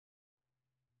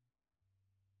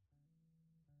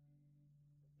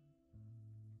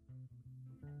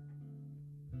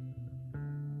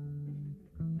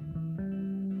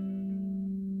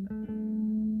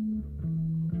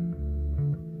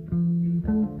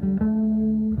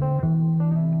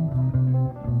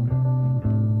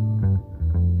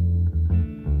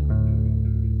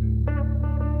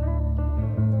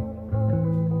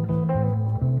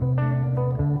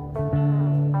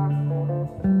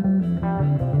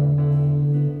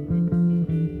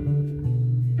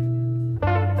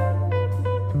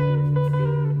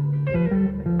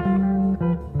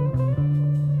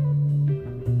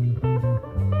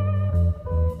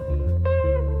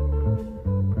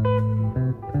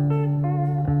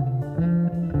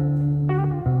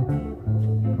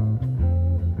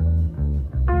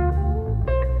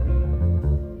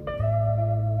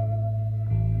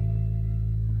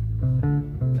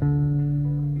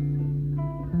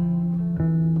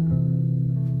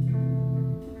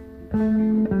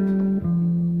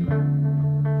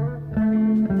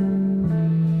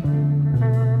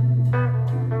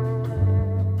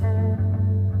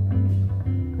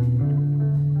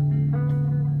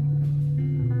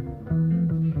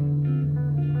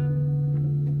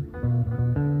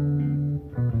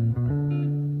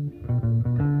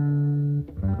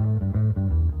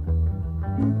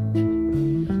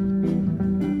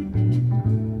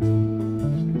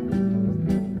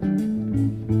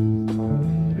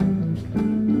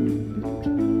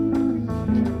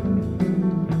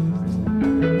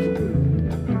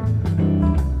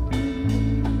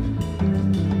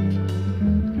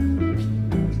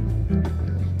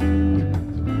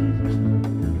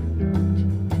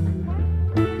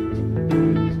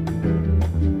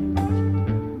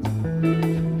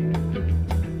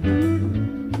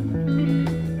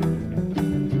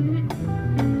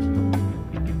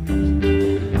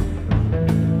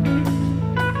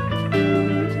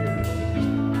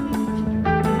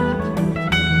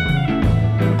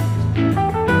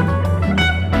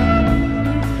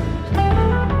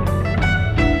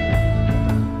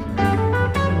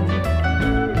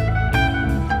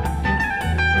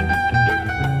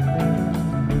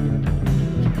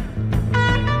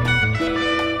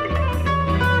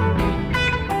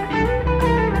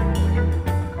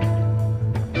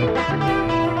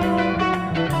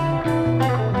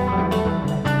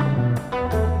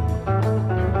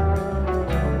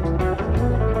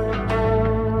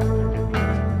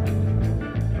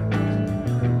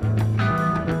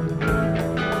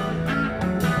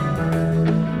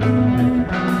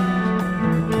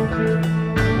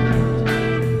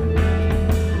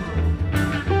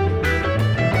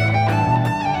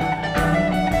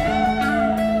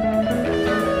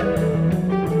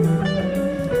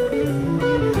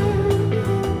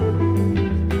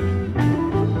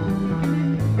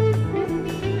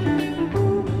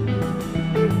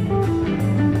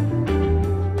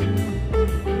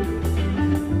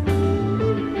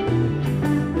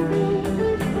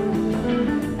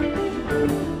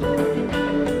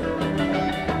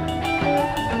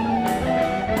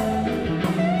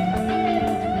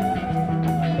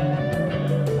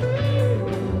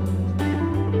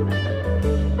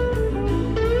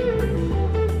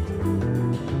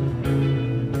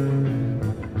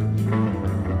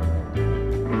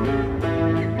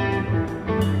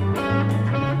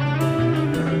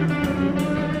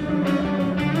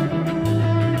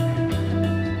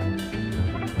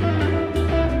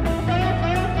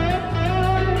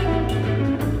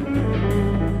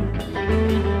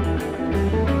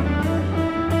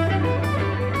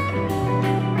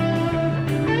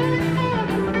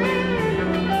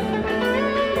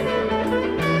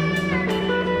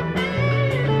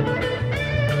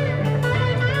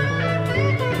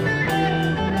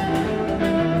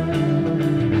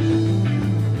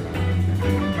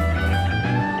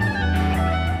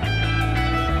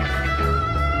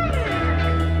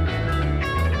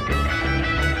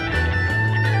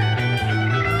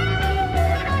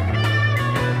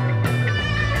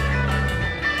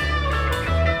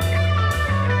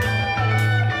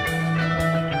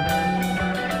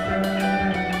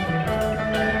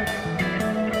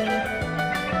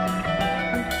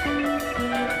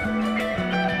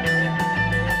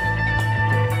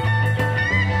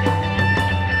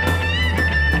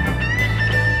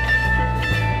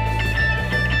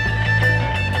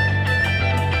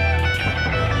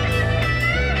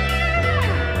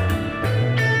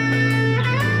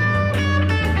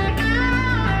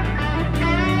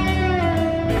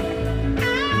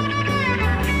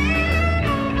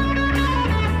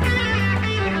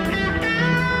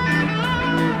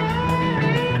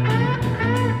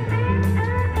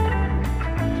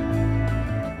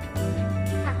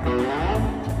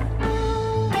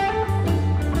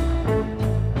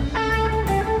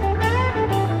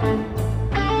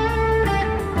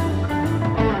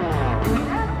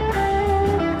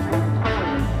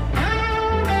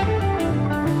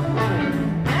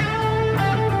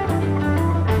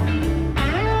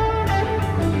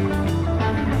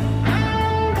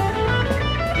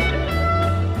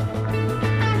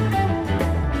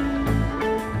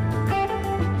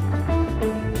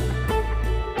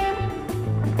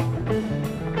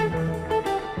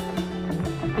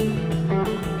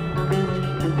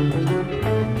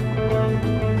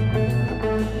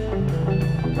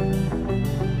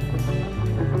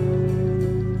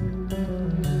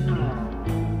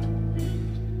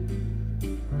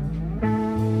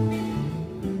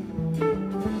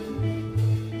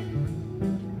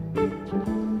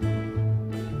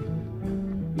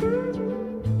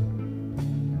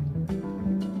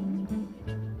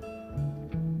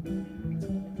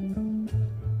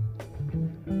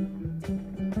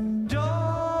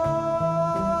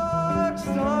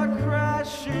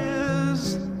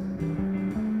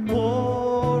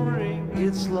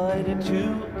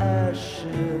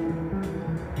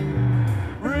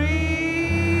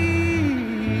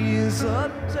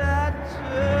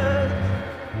tattered,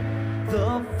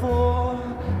 the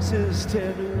forces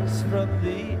tears from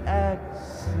the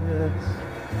axis.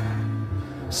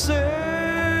 Searchlight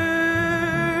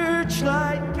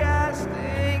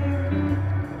casting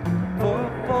for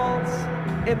faults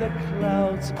in the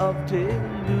clouds of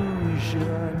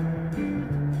delusion.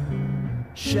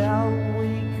 Shall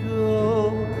we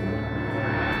go,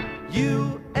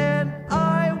 you and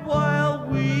I, while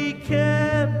we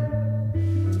can?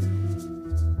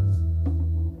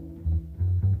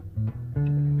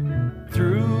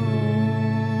 Through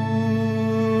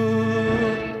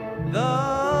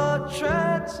the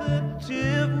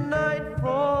transitive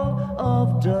nightfall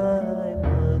of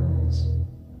diamonds.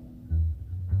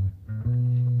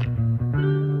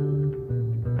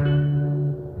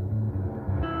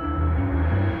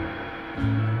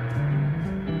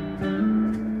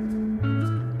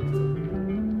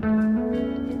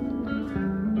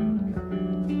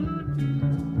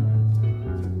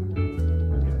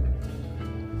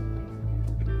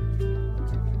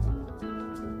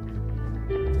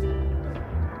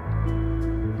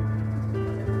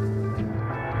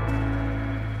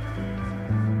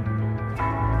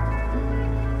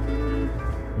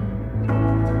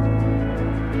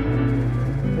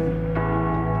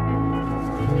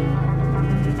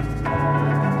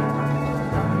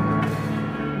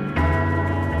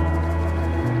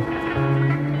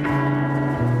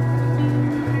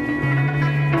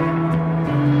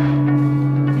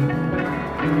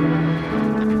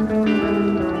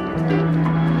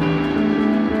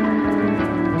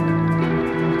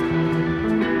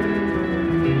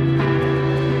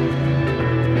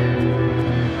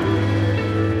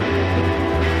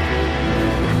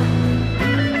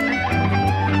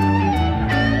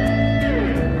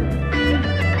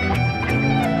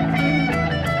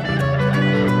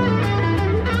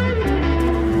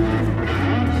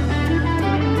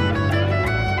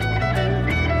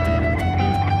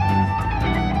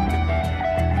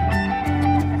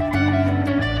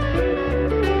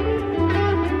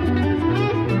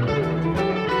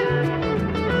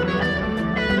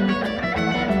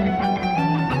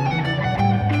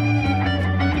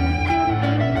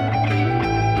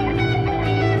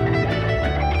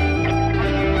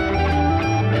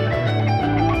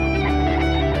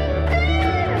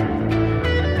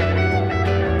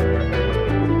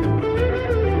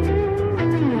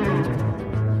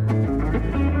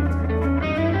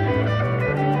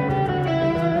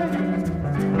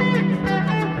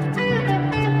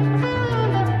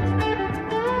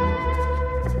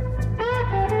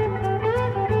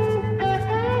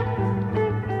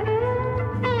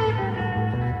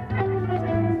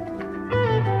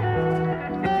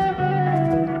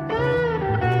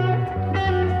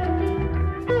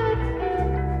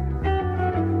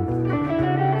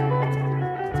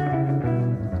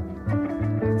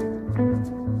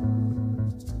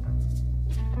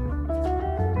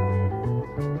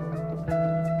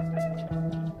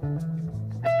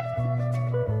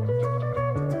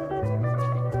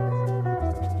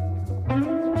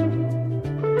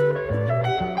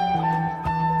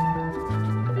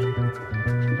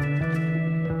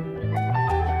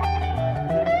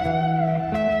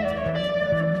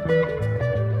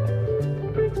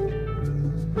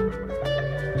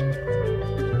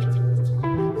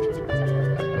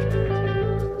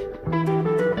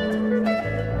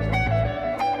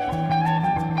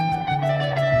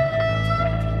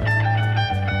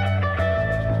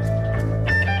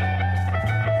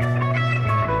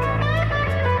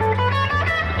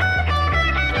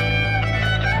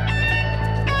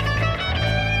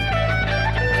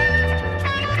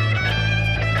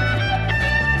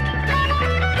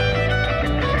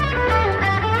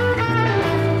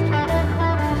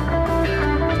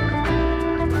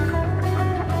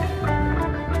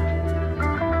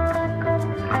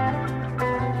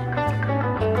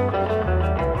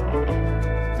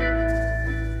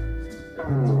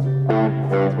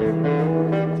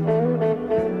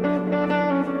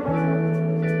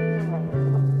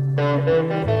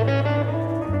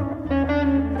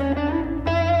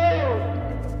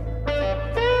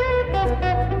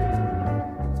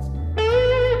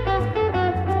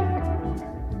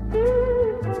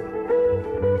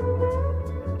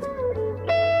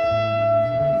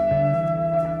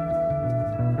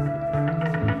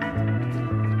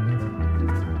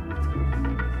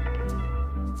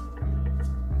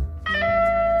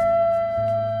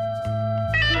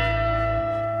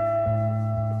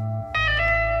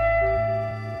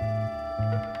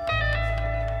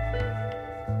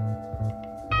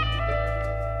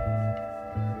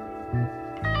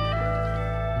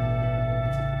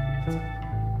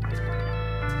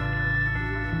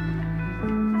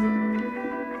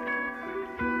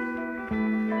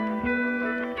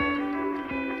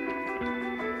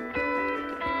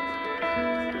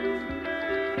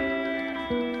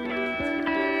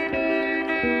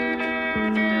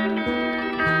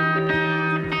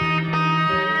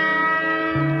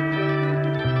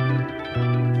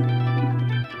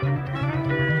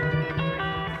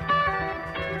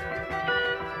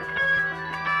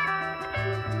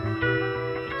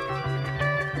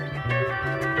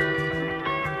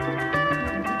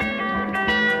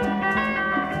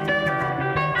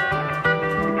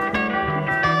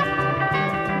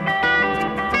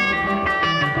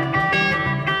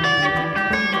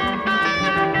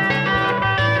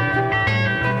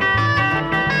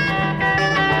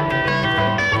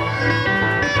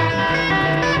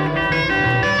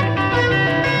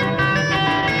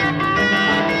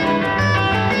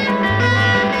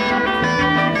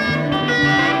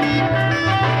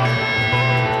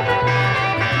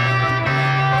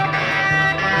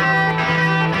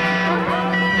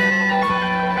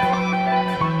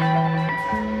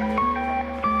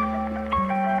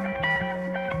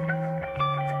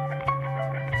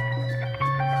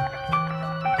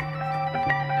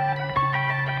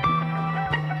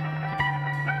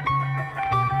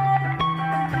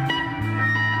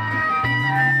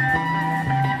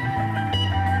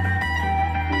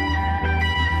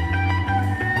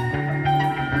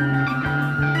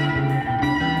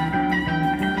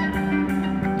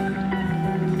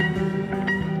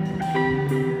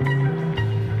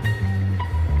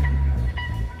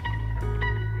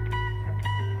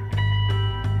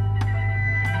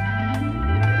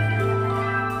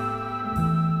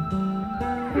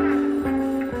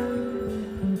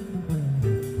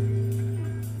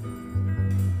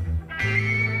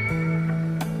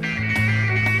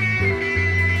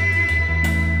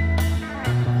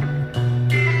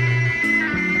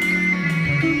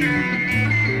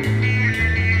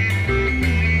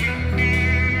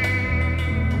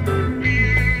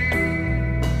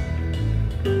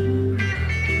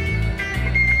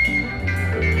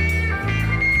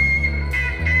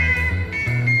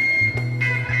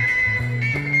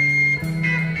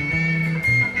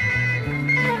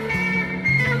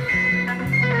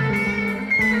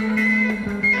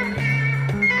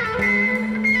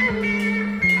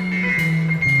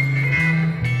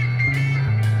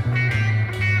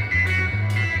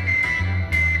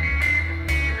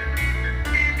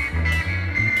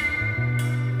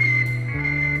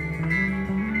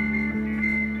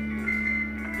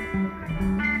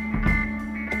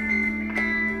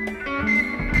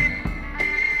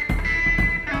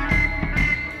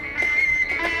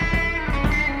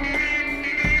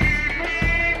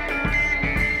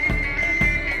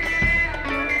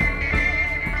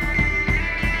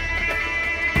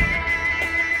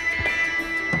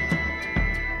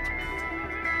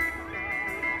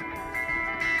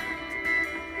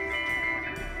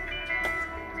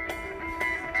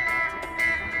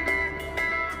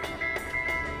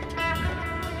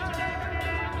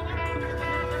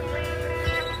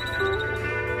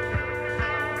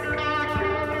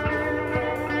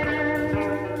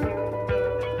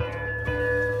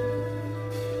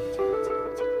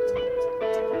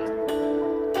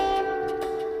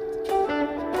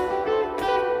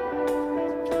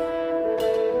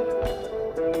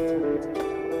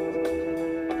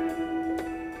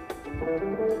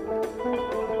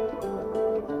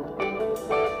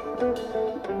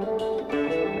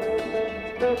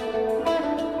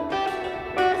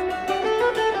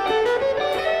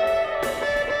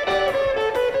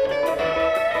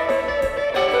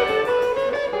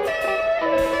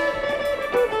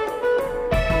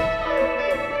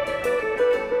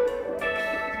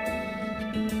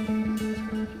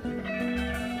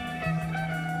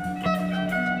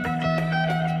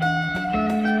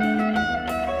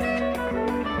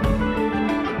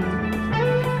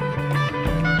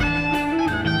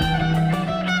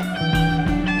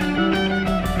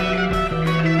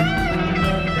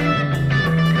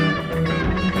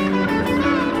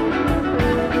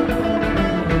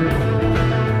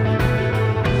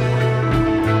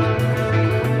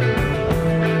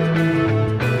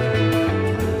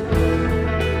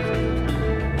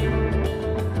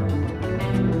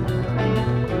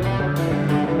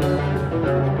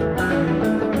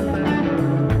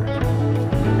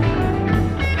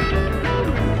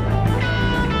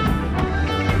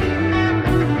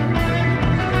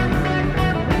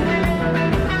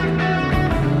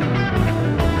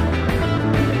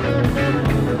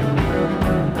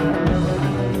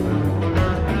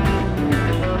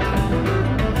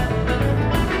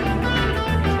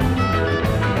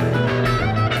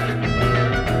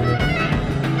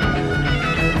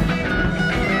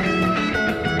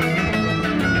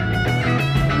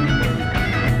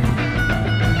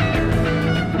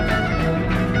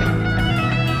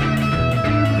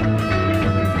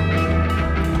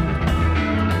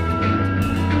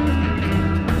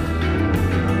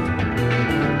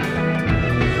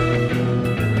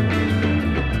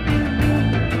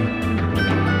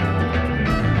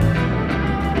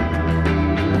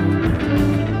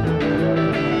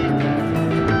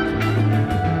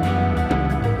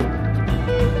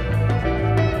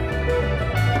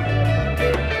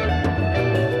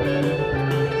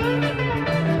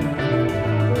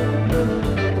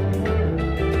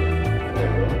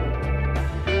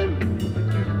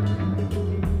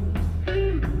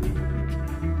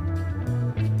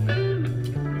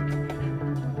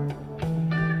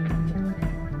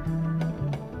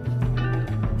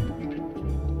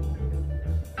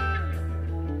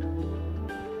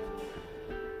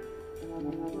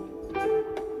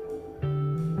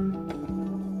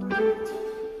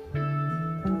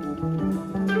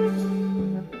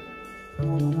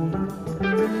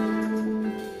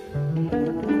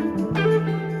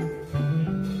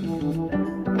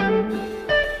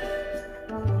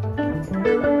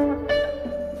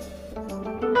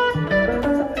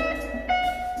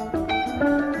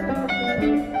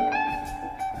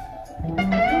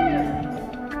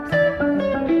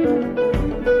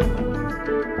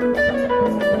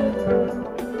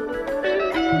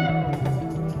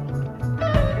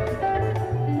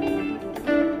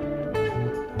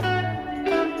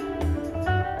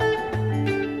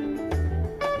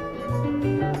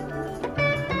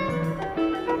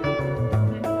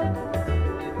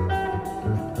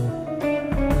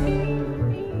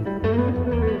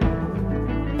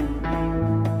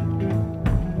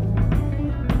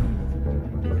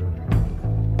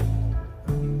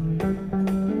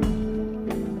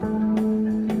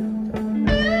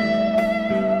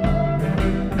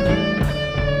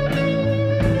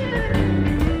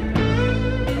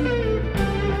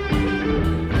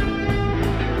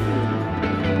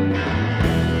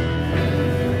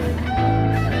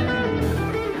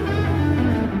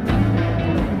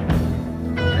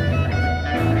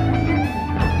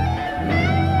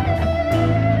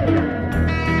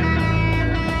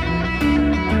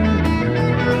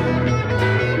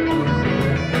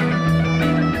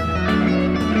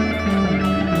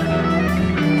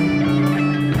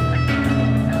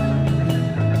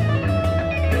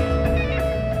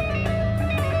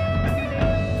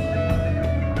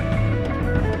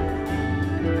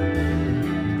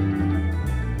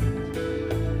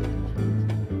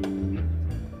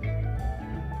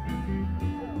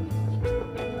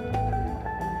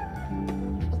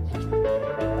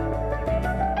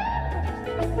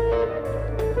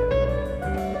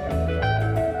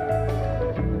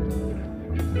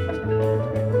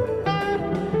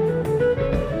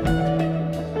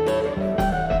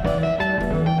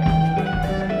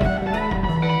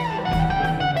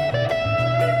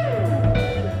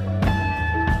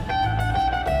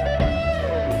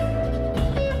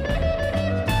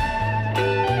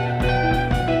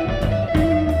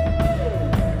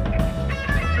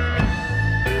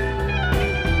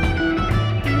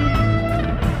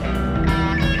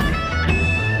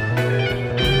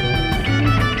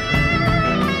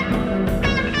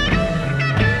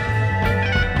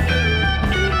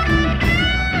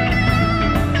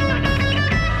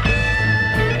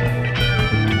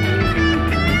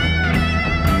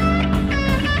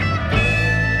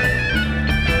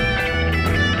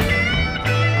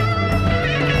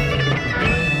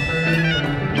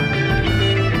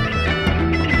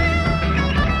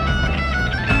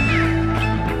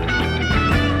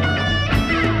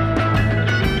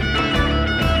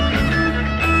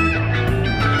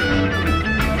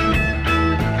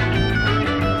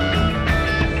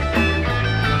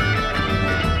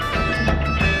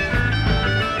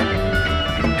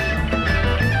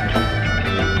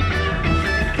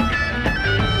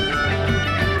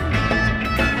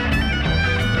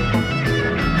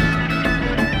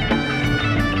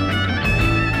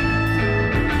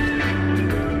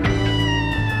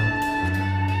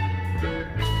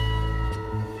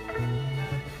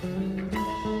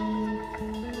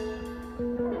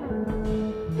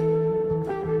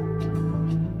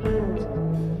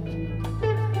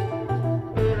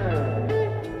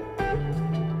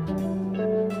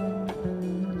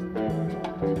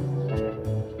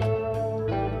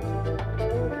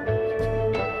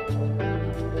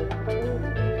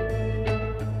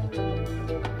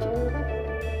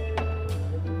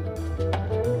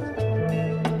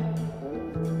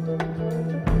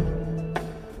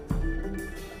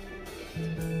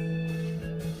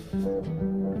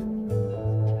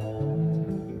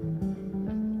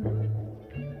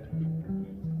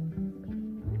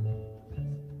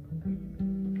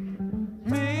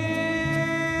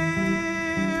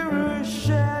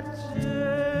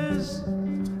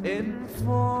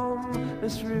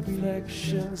 formless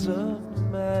reflections of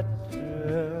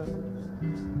matter.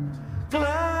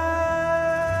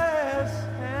 Glass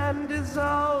and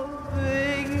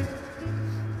dissolving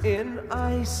in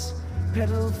ice,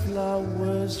 petal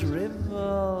flowers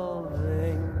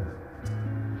revolving.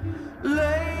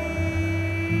 Lady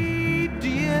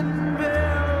in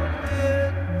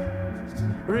velvet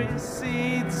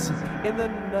recedes in the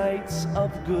nights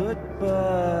of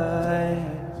goodbye.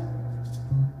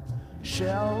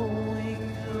 Shall we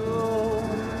go,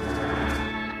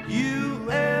 you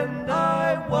and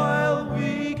I, while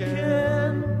we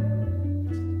can?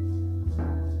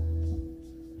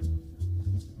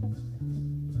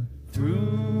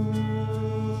 Through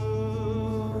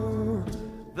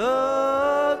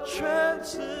the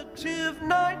transitive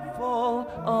nightfall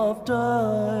of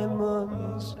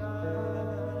diamonds.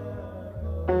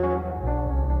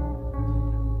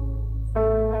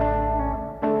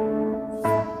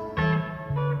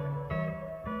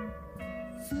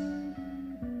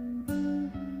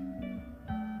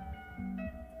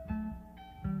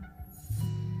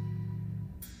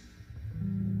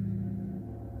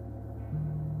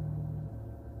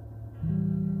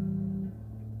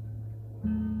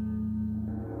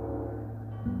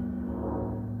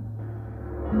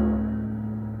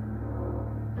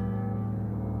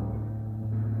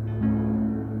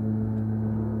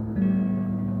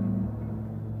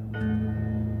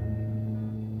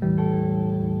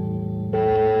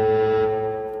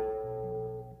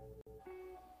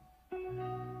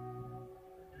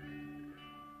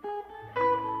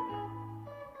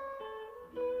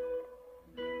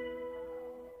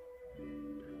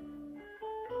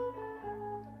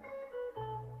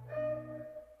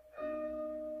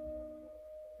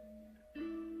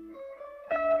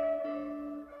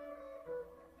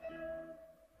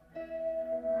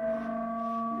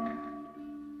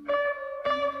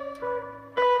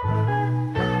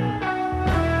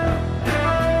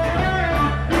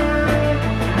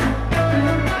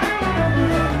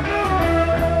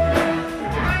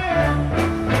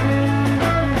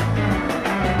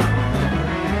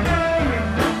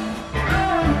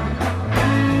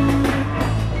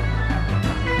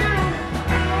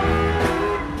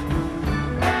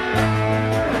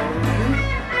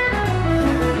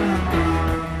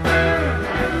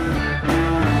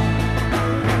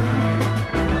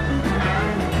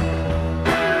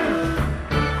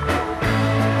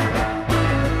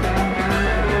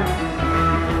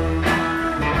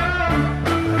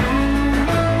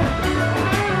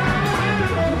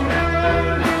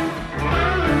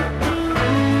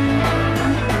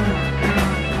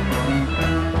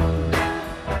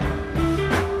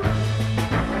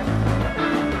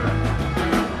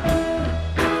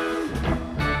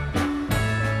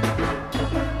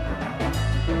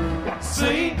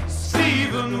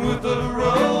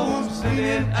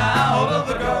 Out of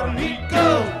the garden he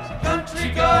goes, country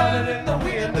garden in the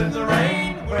wind and the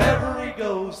rain. Wherever he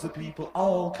goes, the people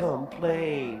all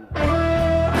complain.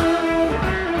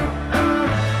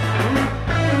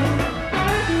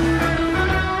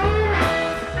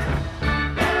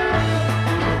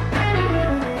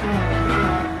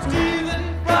 Stephen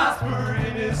prospered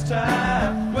in his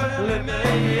time. Well, it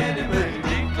may and it may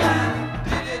decline.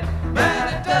 Did it,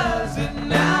 man, it does it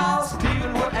now.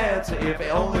 Stephen would answer if he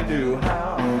only knew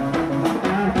how.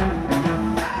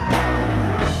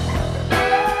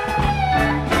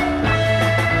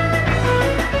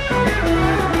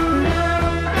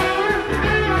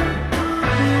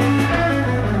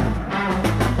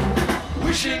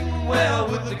 Wishing well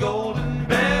with the golden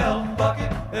bell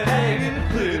bucket and hanging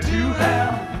clear to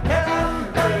hell. Hell,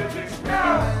 electric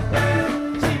now,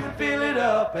 see me fill it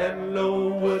up and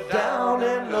lower down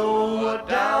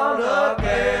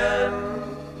again.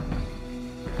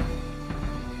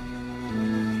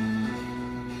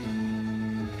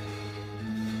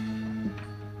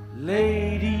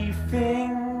 Lady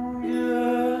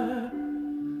finger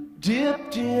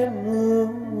dipped in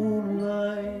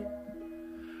moonlight,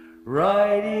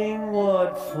 writing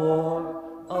what for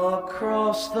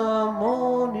across the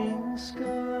morning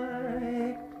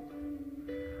sky.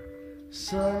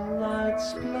 Sunlight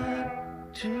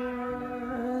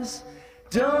splatters,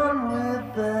 done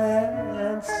with the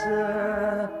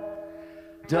answer.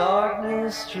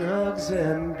 Darkness drugs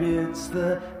and bids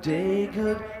the day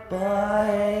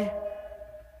goodbye.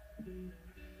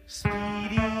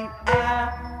 Speedy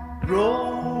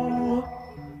arrow,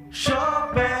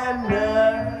 sharp and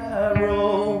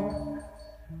narrow.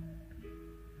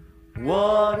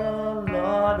 What a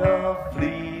lot of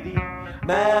fleeting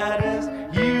matters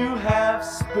you have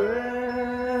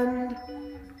spurned.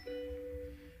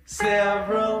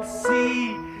 Several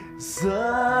seas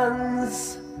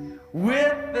Suns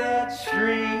with their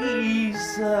tree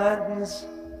suns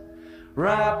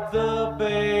wrap the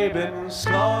babe in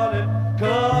scarlet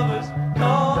covers,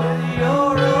 call it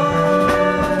your own.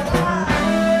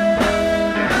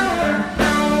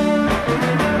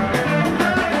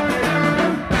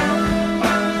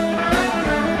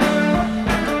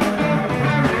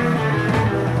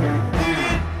 Did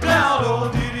he doubt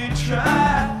or did he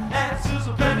try? Answers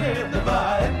are plenty in the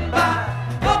by and by.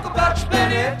 Talk about your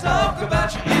plenty, talk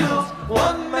about your ills.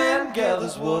 One man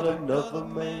gathers what another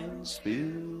man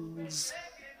spills.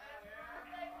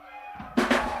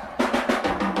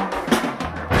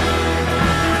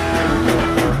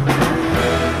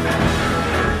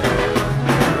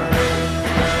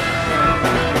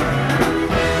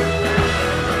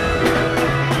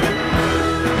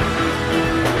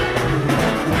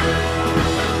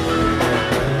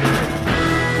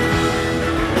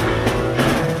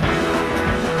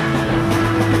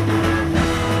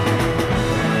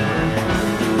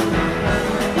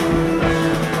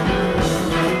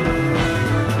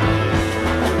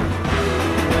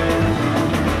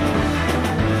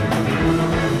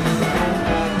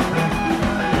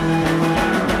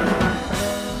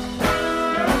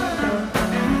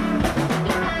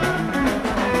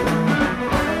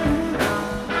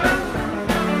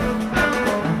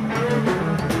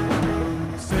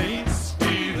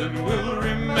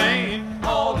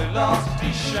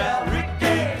 Shall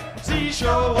regain.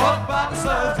 Seashore walk by the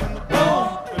suns in the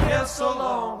boom. But yes, so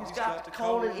long he's got to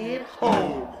call it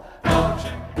home.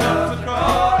 Fortune comes a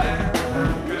crawling.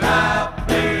 Could I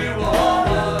be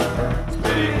woman?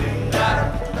 Spinning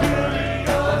like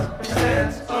yours,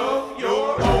 sense of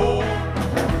your own.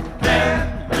 Can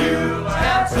you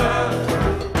answer?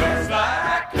 Yes,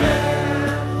 I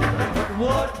can. But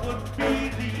what would be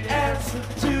the answer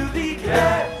to the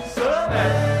answer,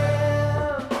 man?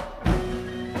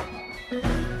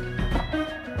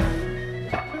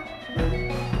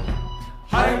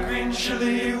 High green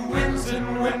chilly winds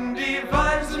and windy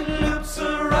vines and loops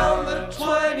around the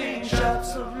twining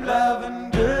shots of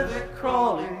lavender that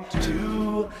crawling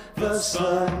to the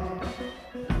sun.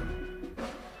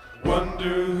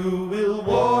 Wonder who will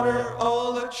water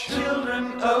all the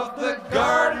children of the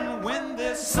garden when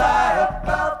they sigh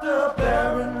about the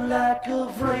barren lack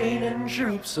of rain and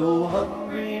droop so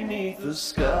hungry neath the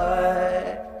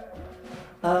sky.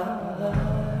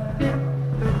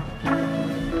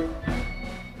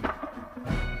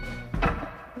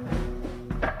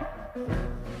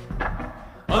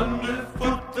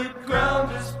 Underfoot the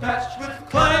ground is patched with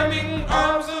climbing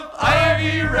arms of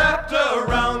ivy wrapped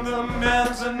around the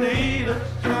manzanita,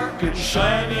 dark and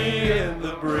shiny in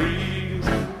the breeze.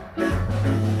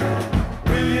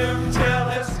 William Tell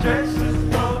has stretched his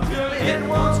boat till it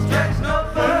won't stretch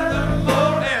no further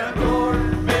more, and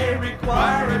Lord may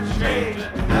require a change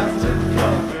as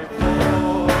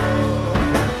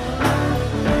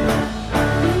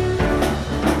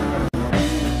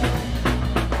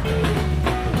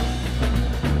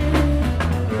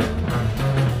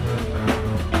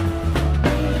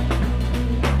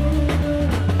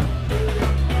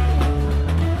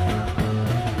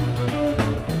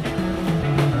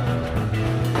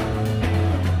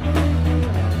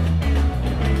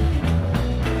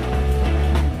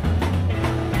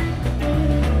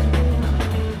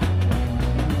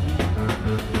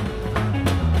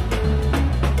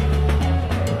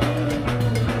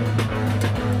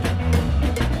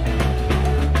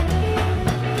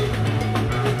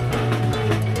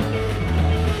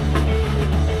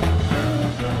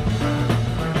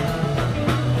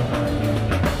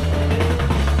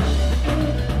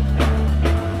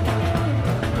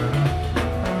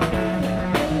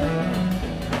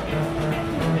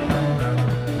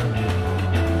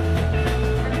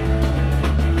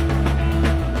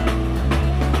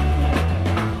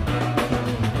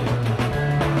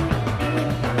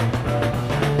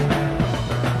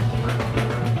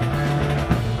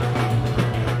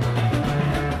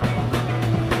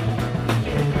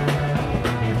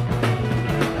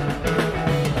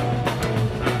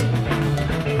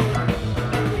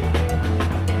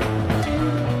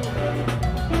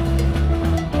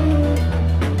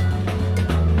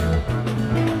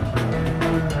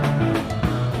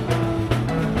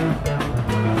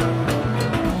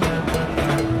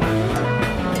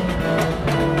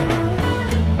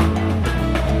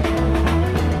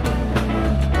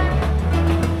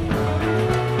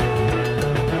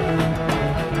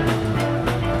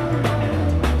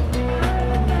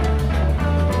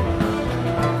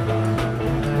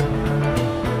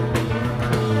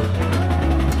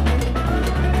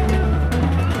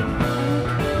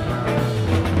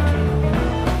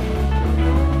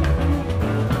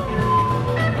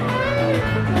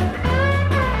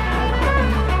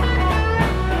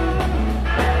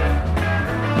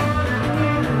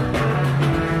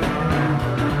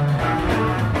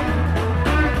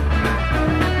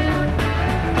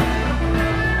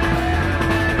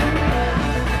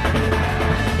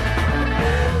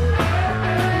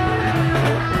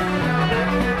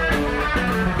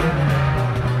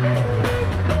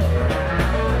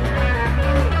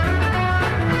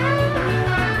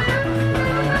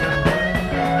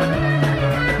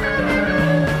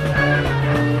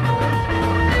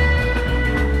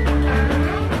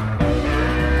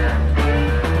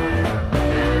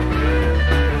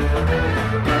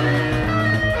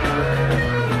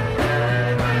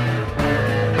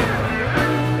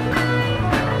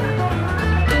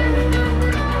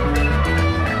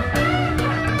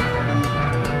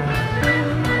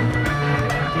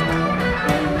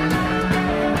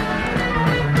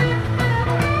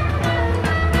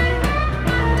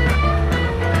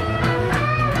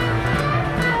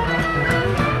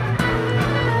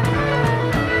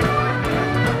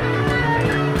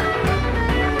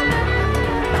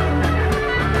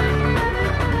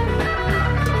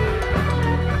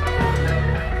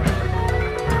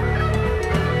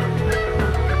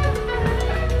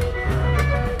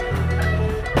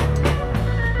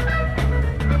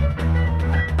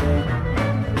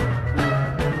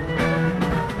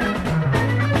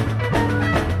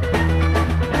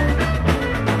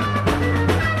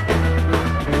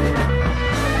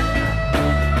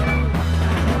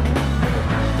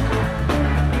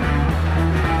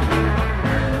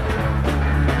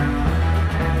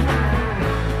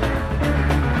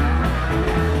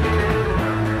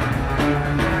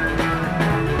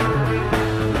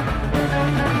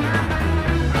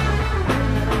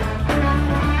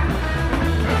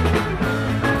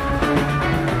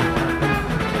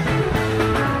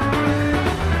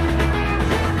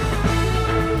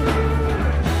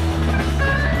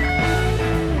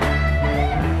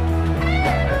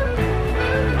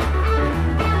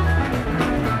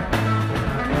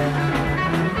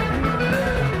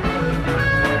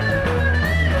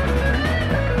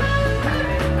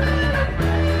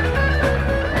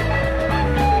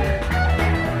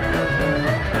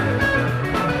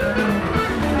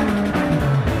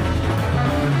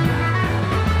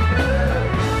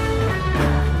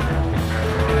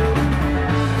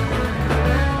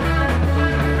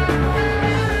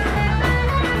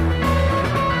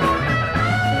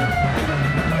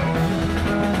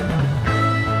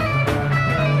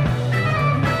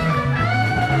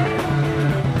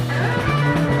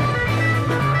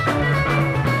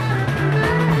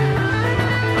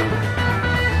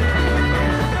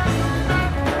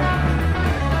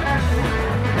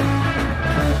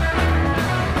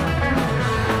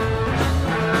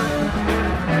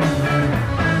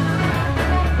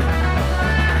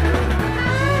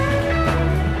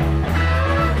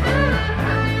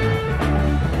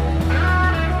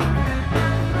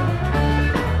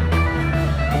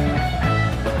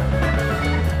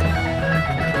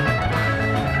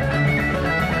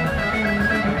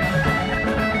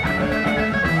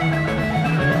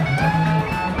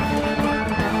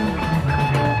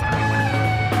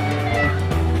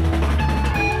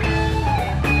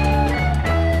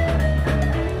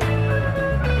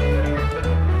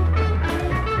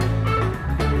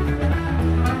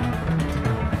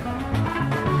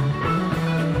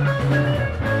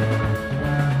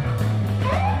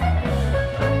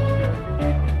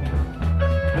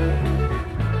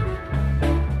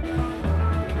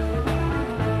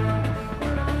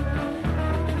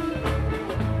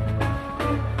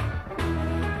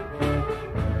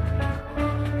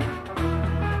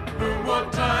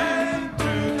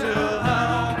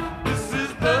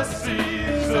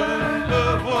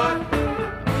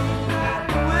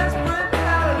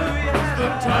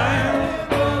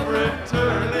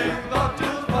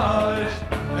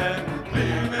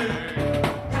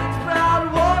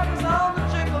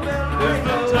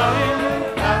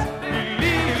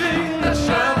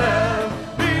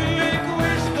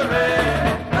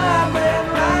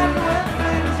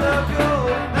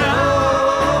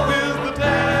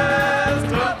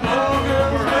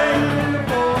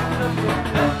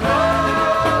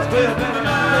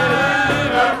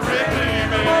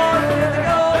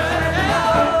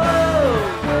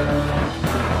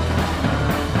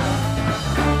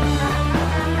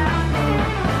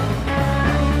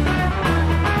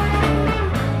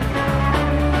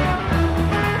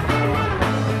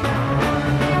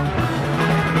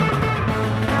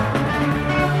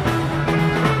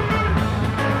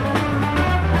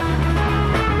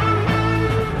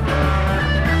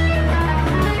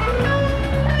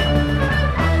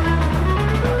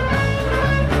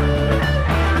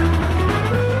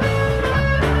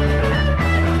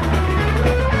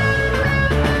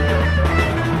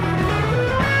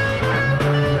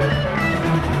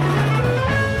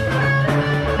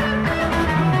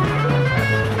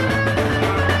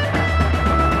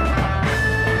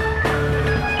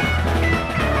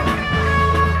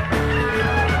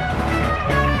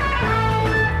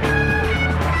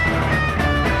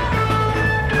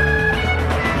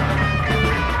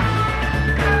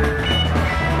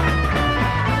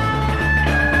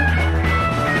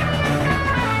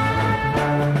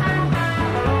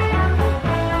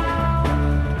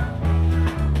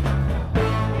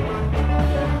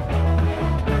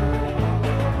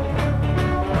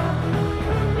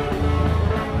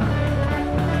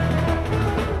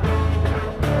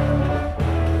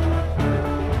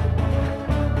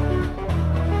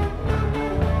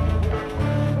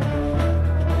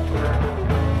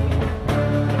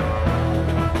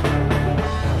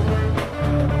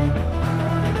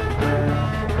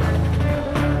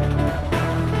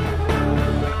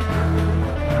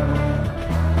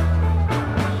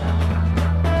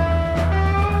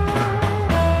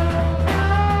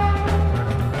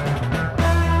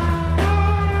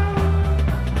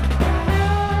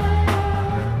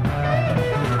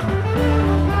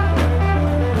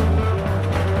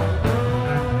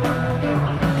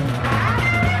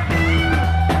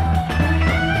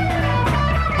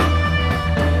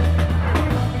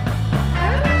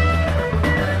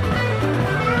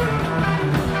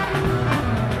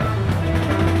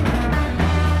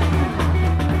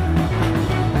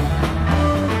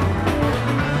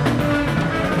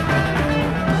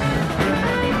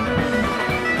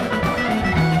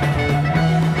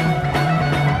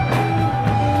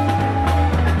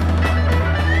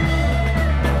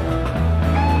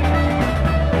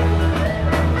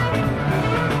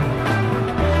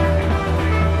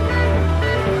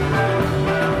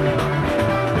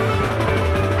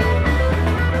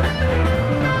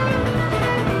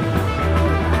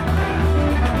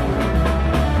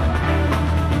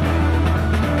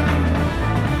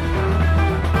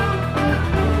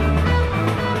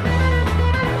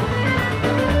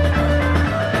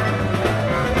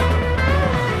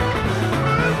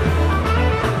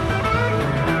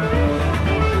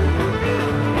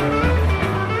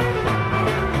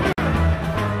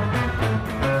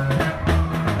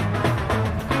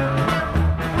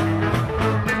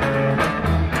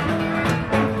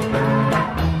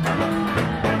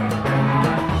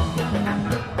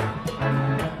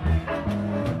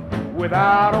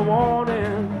Without a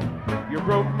warning, you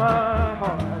broke my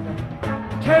heart.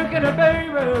 Taking it,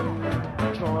 baby,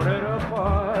 torn it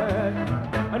apart.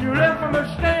 And you left me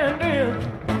standing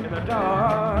in the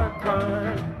dark,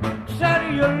 crying.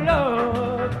 Said your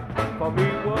love for me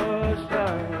was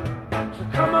dying. So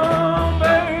come on,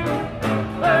 baby,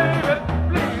 baby,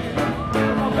 please.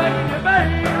 I'm begging you,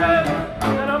 baby,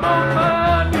 and I'm on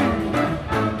my knees.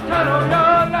 Turn on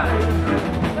your light,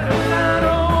 let it shine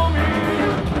on me.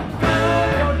 Turn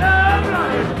on your love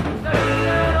light, let it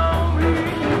shine on me.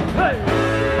 Hey,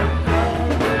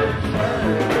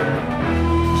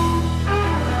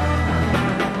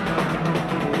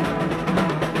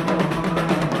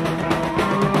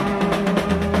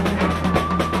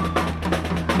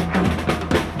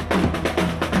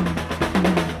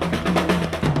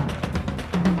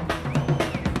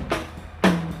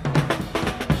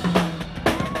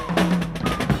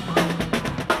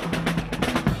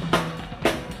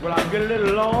 well, I get a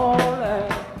little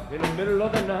lonely in the middle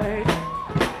of the night,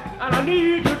 and I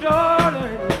need you,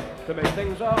 darling, to make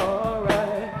things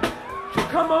alright. So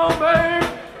come on, baby,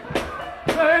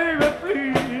 baby,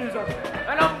 please.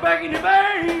 And I'm begging you,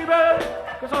 baby,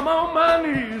 cause I'm on my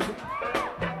knees.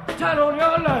 Turn on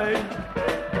your light,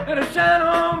 let it shine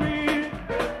on me.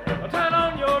 Turn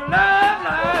on your love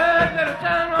light, let it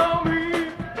shine on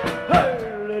me. Hey,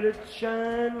 let it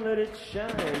shine, let it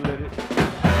shine, let it shine.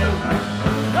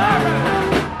 All right.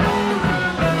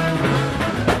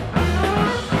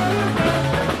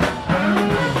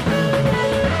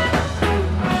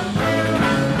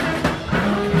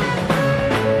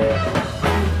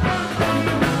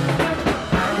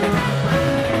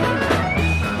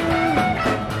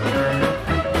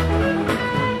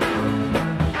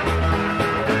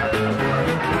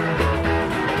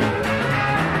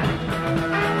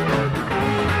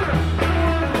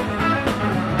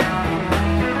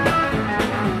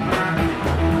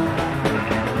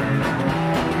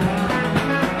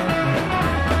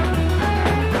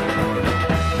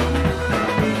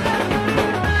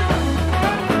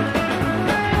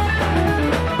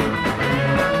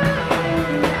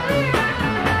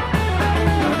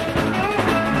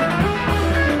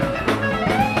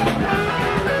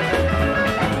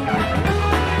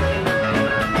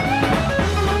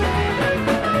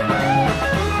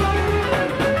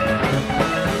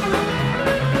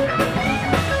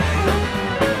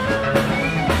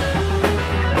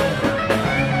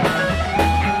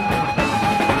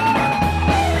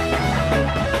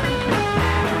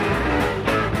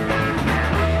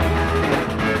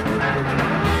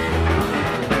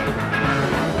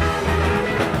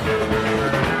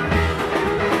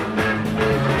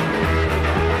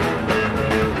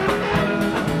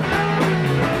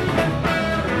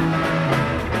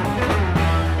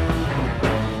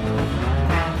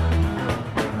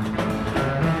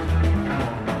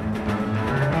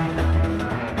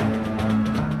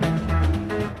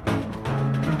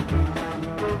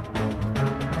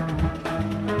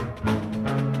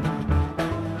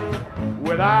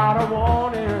 Without a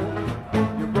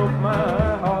warning, you broke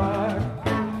my heart.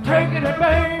 Taking it,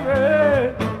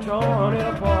 baby, torn it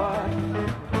apart.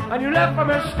 And you left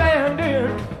me standing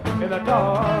in the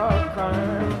dark,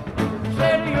 crying.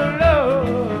 Said your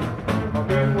love for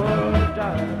me was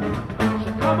dying. So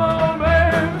come on,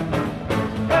 baby,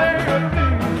 baby,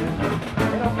 please.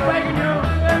 And I'm begging you,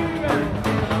 baby,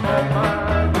 on my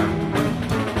knees.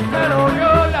 Turn on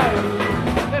your light,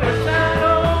 let it shine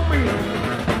on me.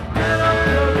 Turn on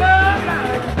your love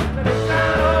light, let it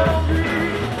shine on me.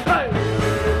 Hey,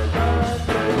 let it shine,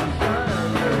 let it shine,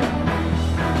 let it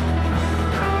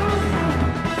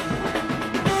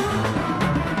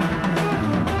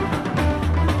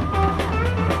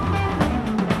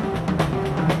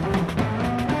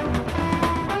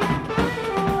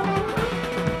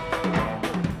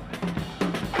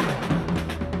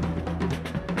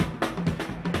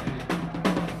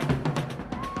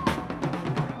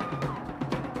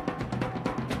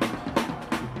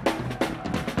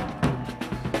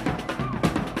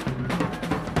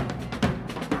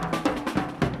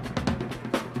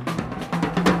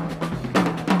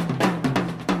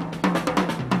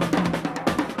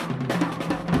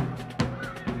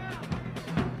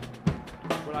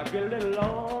Well, I get a little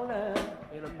lonely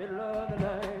in the middle of the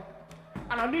night,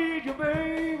 and I need you,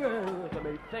 baby, to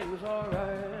make things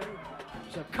alright.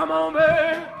 So come on,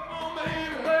 baby,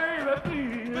 baby,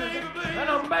 please. And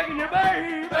I'm begging you,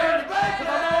 baby, cause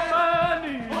I'm on my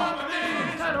knees.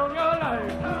 Turn on your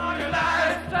light,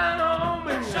 shine on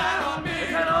me,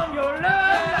 turn on your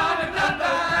love,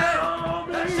 shine on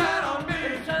me, shine on me,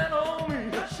 shine on me,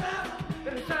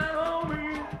 let it shine on me,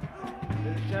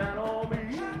 let it shine on me.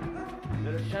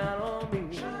 Let it shine on me.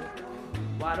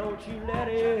 Why don't you let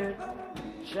it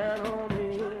shine on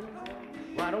me?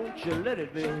 Why don't you let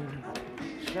it be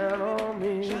shine on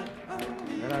me?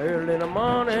 And early in the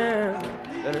morning,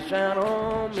 let it shine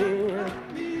on me.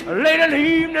 Late in the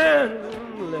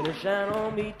evening, let it shine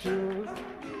on me too.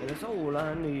 And that's all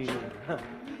I need.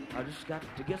 I just got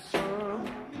to get some.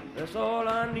 That's all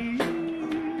I need.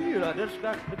 I just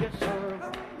got to get some.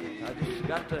 I just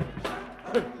got to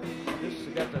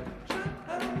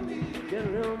get a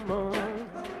little more.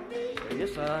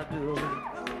 Yes, I do.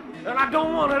 And I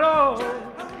don't want it all,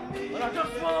 but I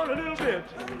just want a little bit.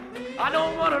 I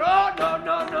don't want it all,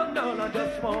 no. I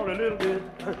just want a little bit.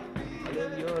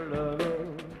 Let your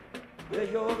loving,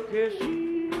 let your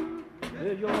kissing,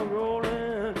 let your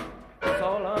rolling. That's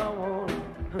all I want.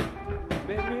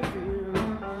 Make me feel,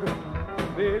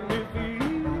 make me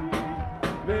feel,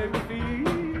 make me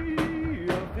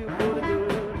feel pretty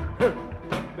good.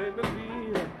 Make me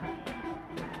feel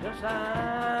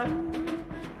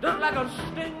just like a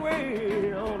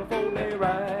stingray on a 4-day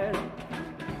ride.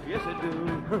 Yes, it do.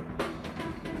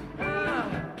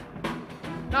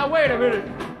 Now wait a minute.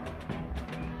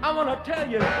 I want to tell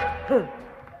you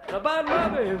about my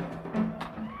baby.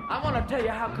 I want to tell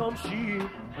you how come she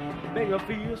make her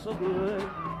feel so good.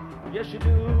 Yes, you do.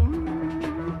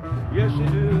 Yes, you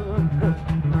do.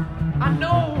 I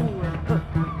know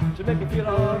she make you feel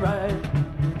all right.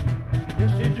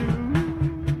 Yes, you do.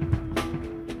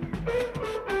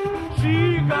 She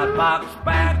got box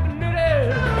back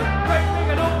knitted, great big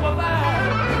and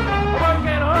oversized,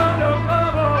 working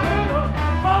undercover in the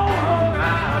phone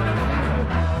ground.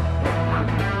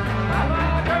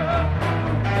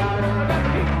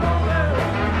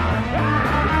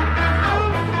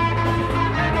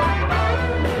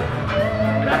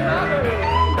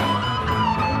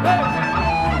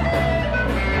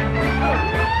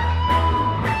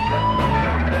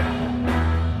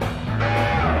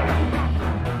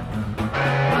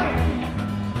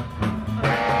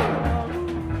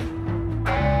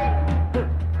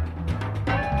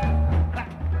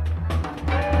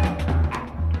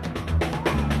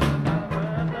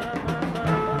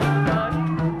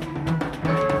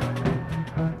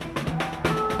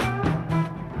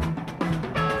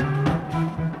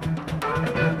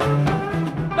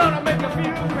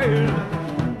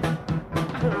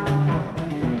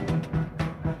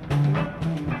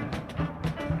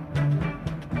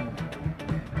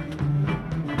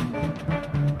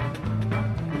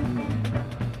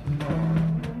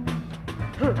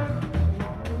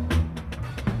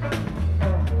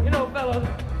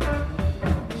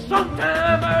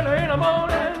 Sometime early in the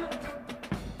morning,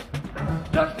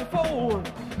 just before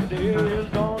the day is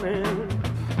dawning,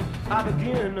 I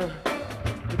begin to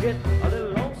get a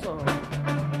little lonesome.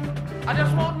 I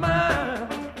just want my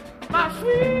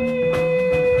sweet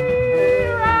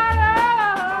rider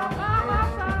by my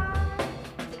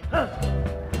side.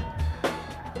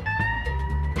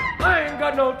 I ain't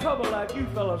got no trouble like you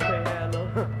fellas can handle,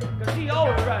 'cause she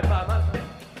always right by my side.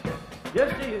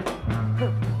 Yes, she is.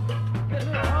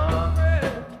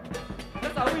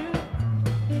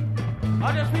 I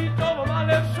just reach over my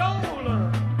left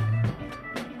shoulder.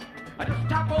 I just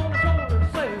tap on the shoulder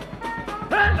and say,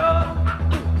 hello.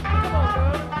 Come on,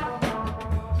 girl.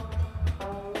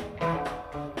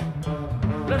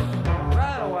 Let's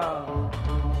ride a while.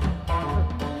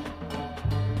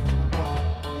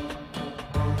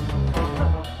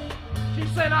 She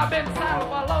said, I've been saddled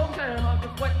for a long time. I'm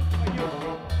just waiting for you.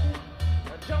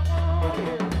 Jump on in.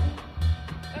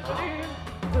 Yes, it is.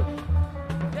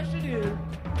 Yes, it is.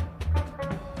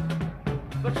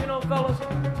 But you know, fellas,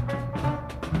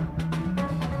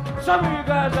 some of you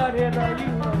guys out here now,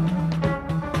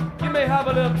 you may have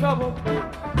a little trouble.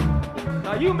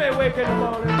 Now, you may wake in the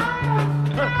morning,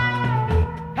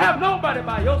 have nobody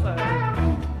by your side.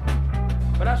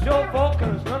 But that's your fault,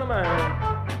 'cause it's none of mine.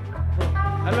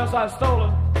 Unless I stole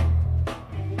her.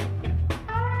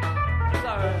 It's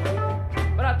all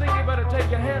right. But I think you better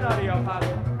take your hand out of your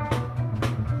pocket.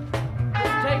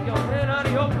 Take your hand out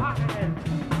of your pocket and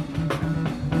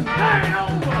turn it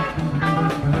over.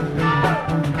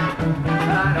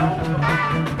 Turn it over.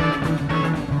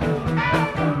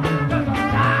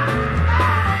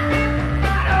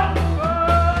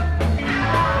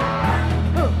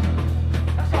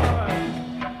 That's all right.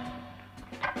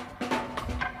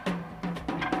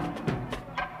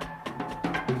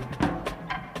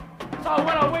 So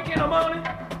when I wake in the morning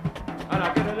and I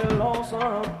get a little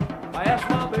lonesome, I ask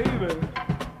my baby,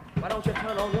 why don't you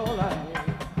turn on your light?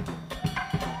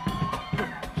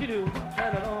 She do,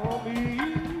 turn it on me.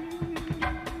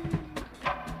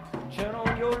 Turn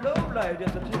on your low light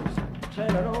just a taste.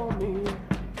 Turn it on me.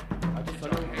 I just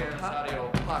Get your hands out of your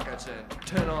pockets lights and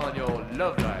turn on your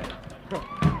love light.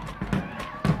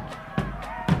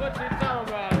 What's it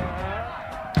talking about?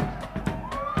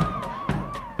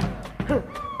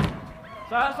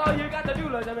 So that's all you got to do,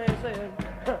 like that man said.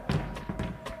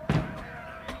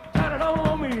 Turn it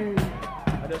on me.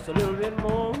 Just a little bit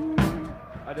more.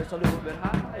 Just a little bit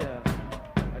higher.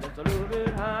 Just a little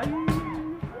bit higher.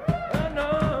 Oh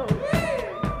no.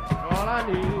 All I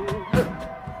need.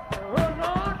 Oh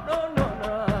no, no, no,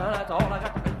 no. That's all I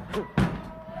got to do.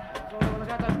 That's all I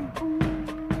got to do.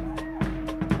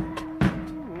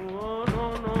 Oh no,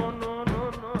 no, no, no,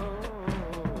 no.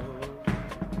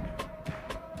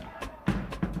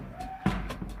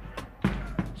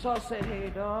 So I said, hey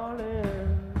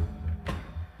darling,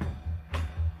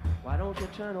 why don't you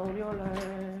turn on your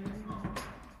light?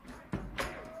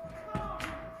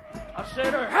 I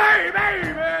said, hey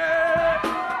baby,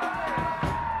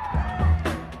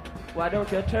 why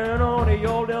don't you turn on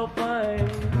your little thing?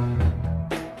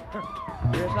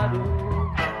 Yes I do.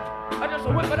 I just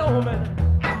whip it on me.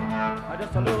 I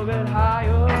just a little bit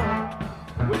higher.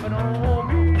 Whip it on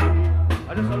me.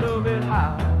 I just a little bit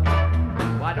higher.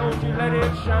 Why don't you let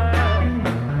it shine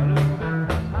a little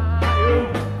bit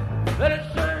higher? Let it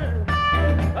shine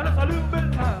just a little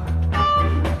bit higher.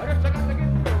 I guess I got to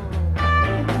get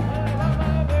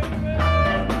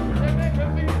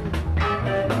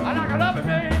I like a lover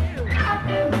man.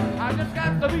 I just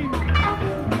got to be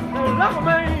a lover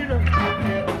man.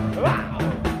 Wow.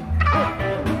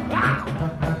 Wow.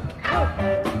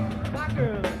 My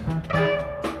girl.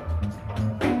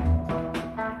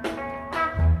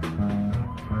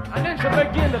 And then she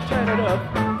began to turn it up.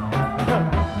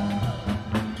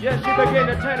 Yes, she began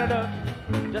to turn it up.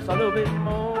 Just a little bit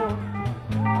more.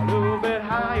 A little bit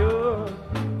higher.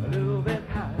 A little bit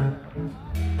higher.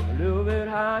 A little bit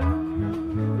higher.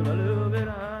 A little bit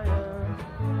higher.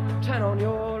 Turn on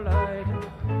your light.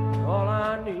 All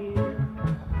I need.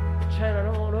 Turn it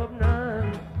on up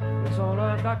now. That's all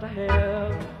I got to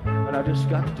have. And I just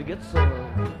got to get some.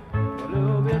 A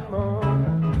little bit more.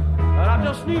 And I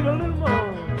just need a little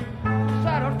more.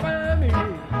 Satisfy me.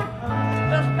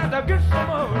 Just got to get some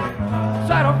more.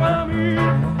 Satisfy me. You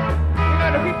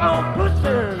gotta keep on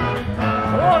pushing.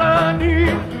 All I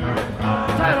need.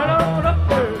 Turn it on up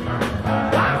there.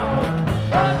 Wow.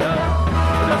 I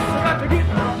just got to get.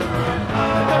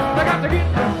 I got to get.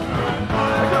 I got to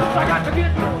get. I got to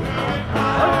get. I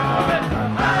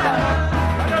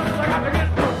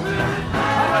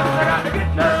got to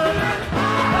get.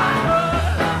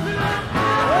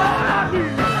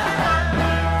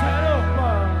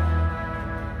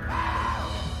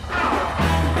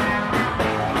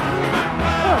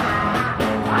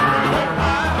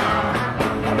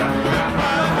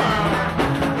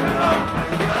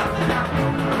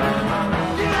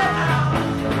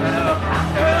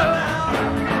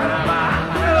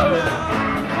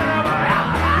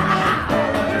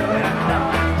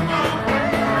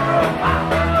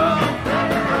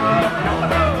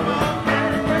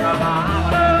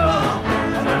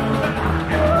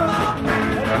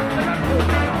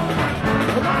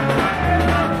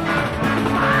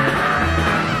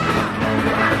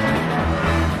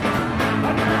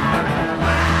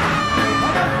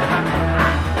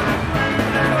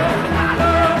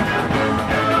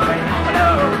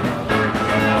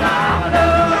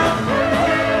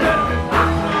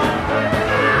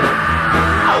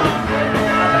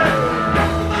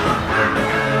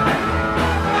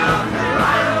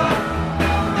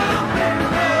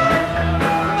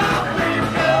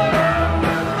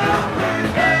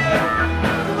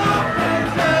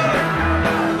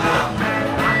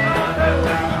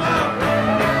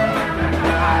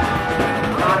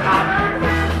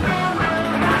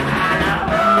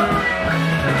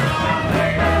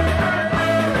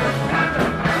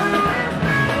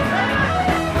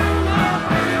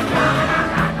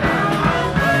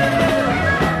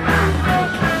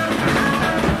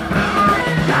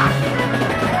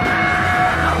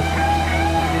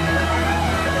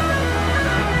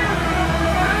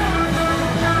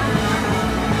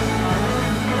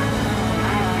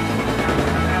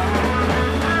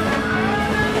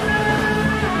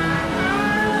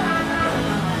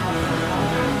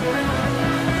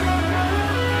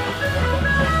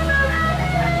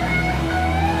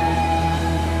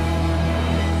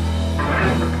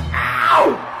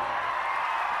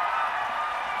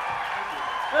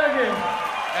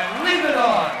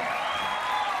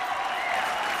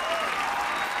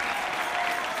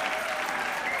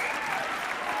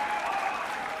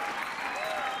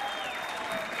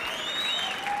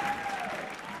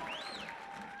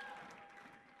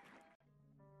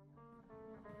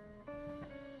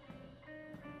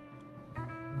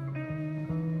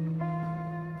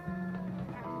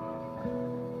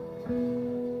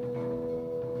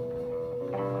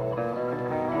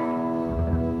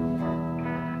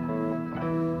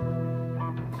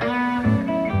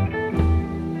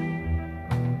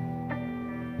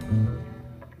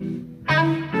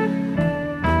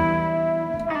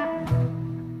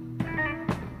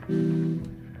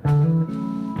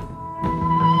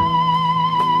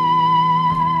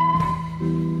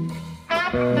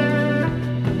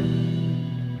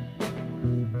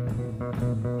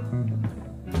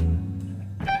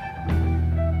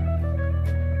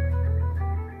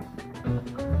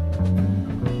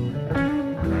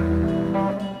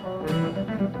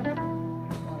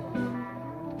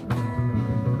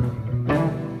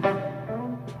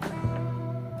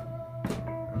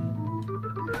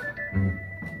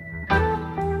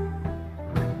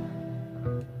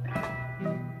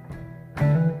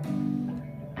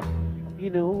 You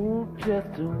know,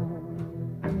 just don't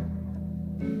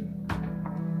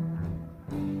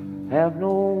have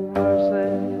no mercy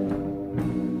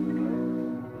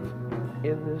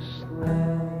in this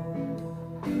land.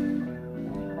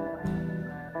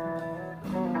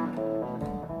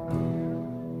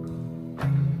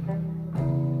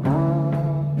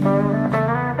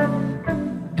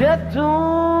 Death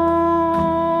don't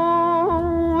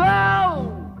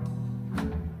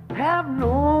have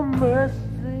no mercy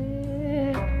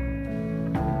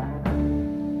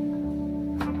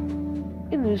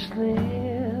in this land.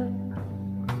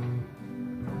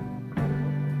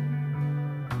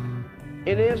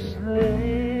 In this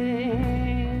land,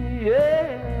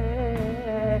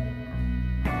 yeah.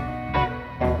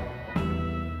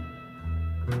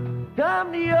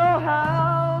 Come to your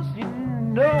house, you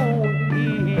know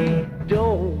he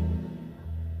don't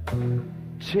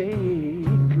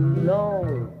take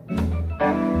long.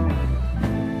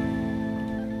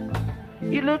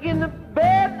 You look in the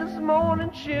bed this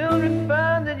morning, children,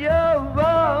 find that your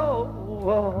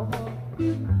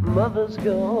mother's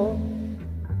gone.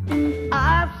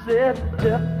 I said,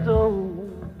 death don't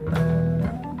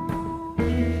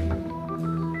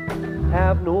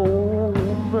have no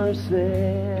mercy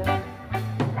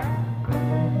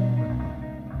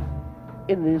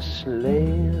in this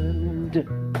land.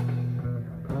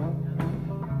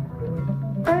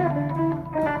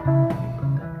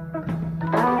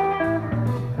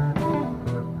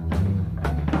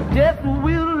 Death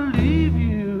will leave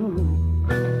you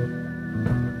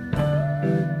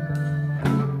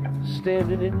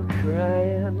standing and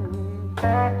crying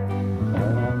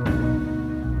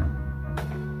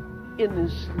in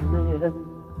this land.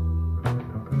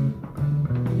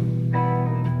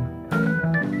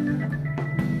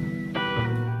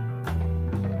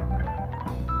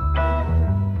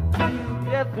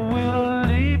 Death will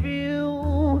leave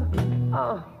you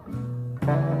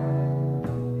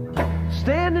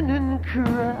standing and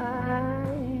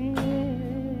crying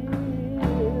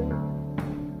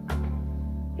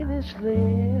in this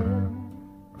land.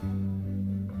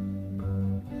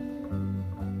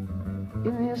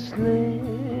 In this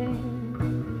land,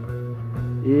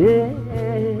 yeah.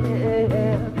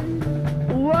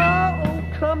 Whoa,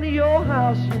 come to your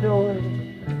house, you know it.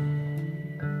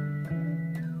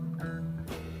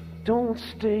 Don't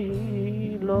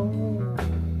stay long.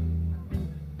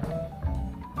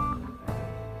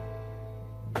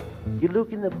 You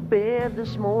look in the bed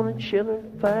this morning,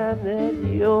 children, find that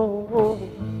your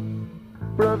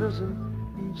brothers and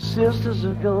sisters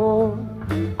are gone.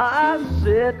 I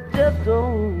said, death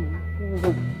don't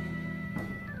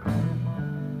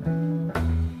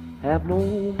have no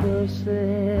mercy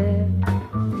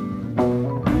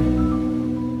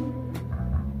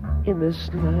in this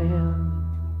land.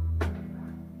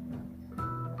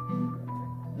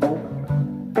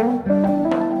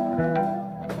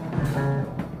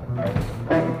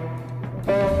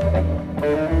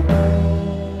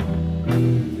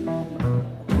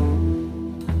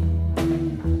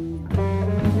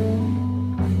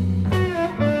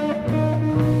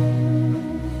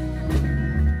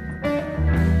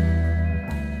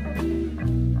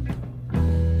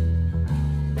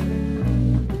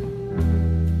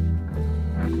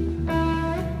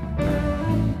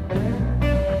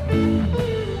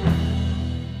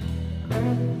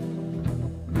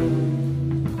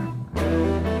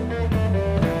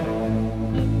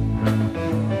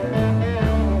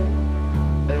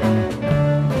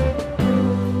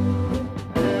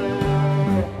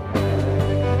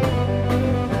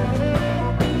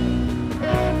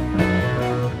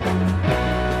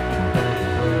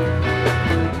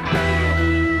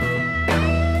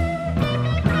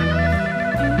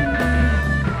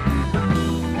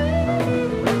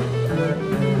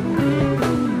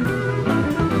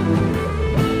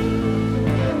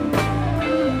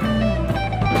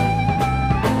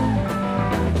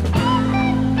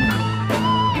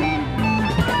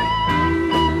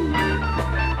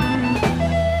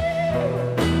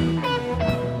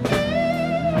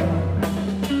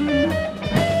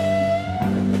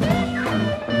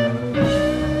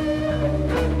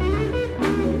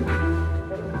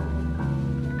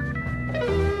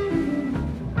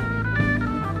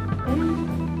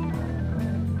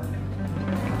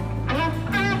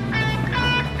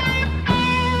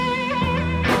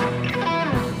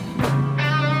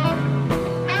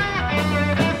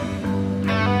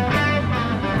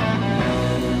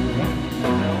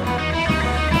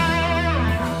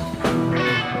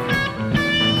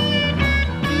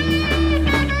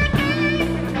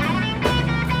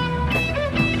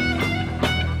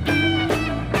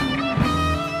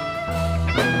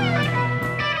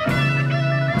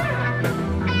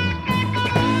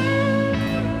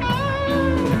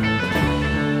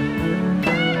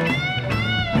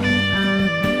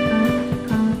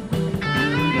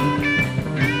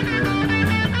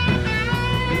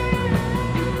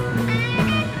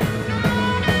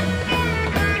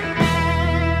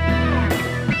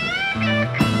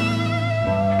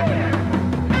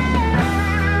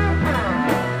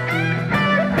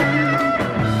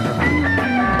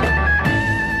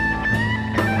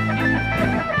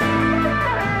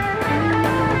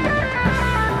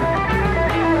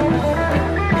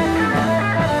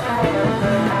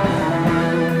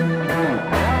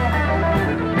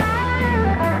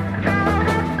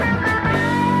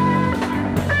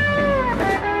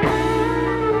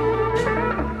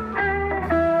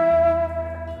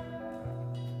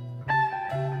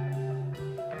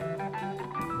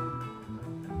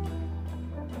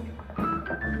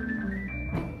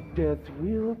 Death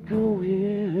will go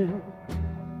in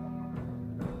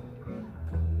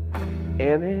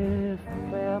any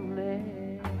family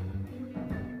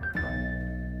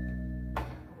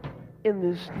in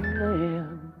this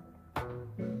land.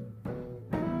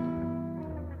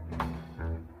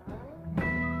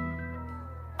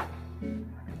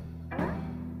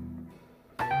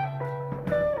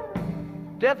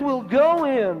 Death will go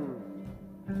in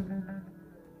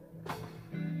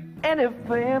any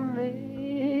family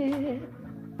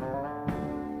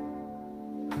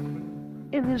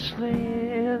in this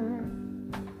land.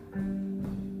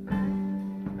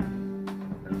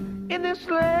 In this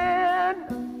land,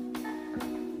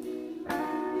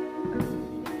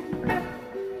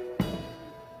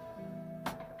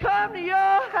 come to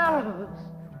your house,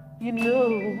 you know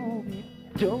you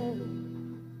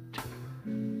don't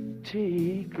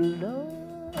take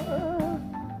long.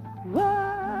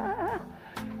 Why?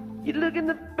 You look in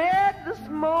the bed this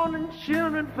morning,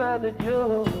 children find that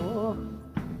your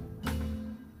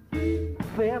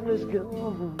family's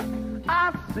gone.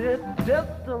 I said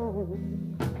death don't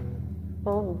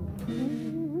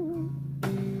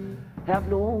have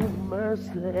no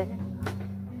mercy,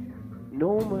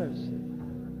 no mercy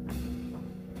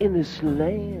in this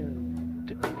land.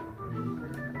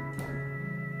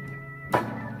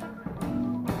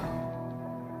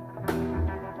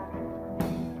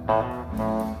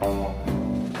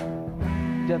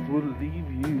 Death will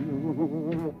leave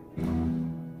you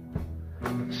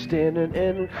standing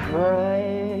and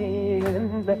crying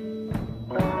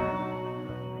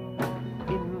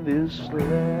in this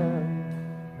land.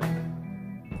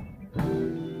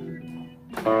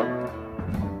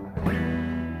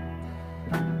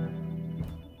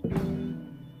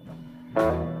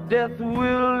 Death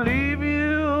will leave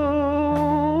you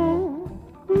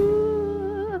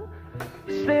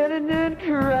standing and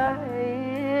crying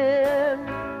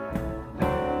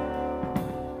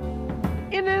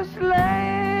in this land.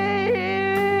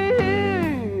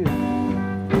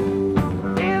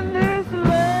 In this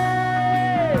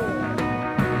land.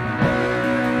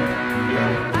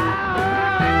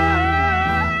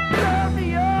 Come to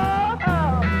your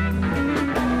house.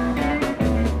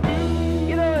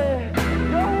 You know,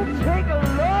 don't take a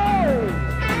load.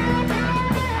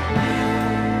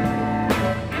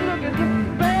 Look at the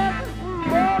bed this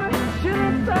morning, shit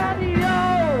inside of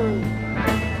yours.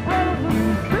 Brothers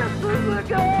and sisters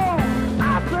ago, I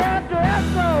said death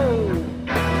goes.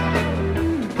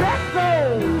 Death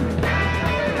goes.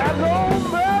 Have no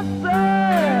mercy.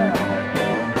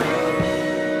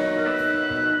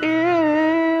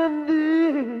 In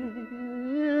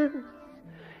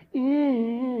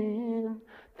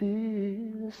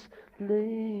this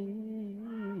land.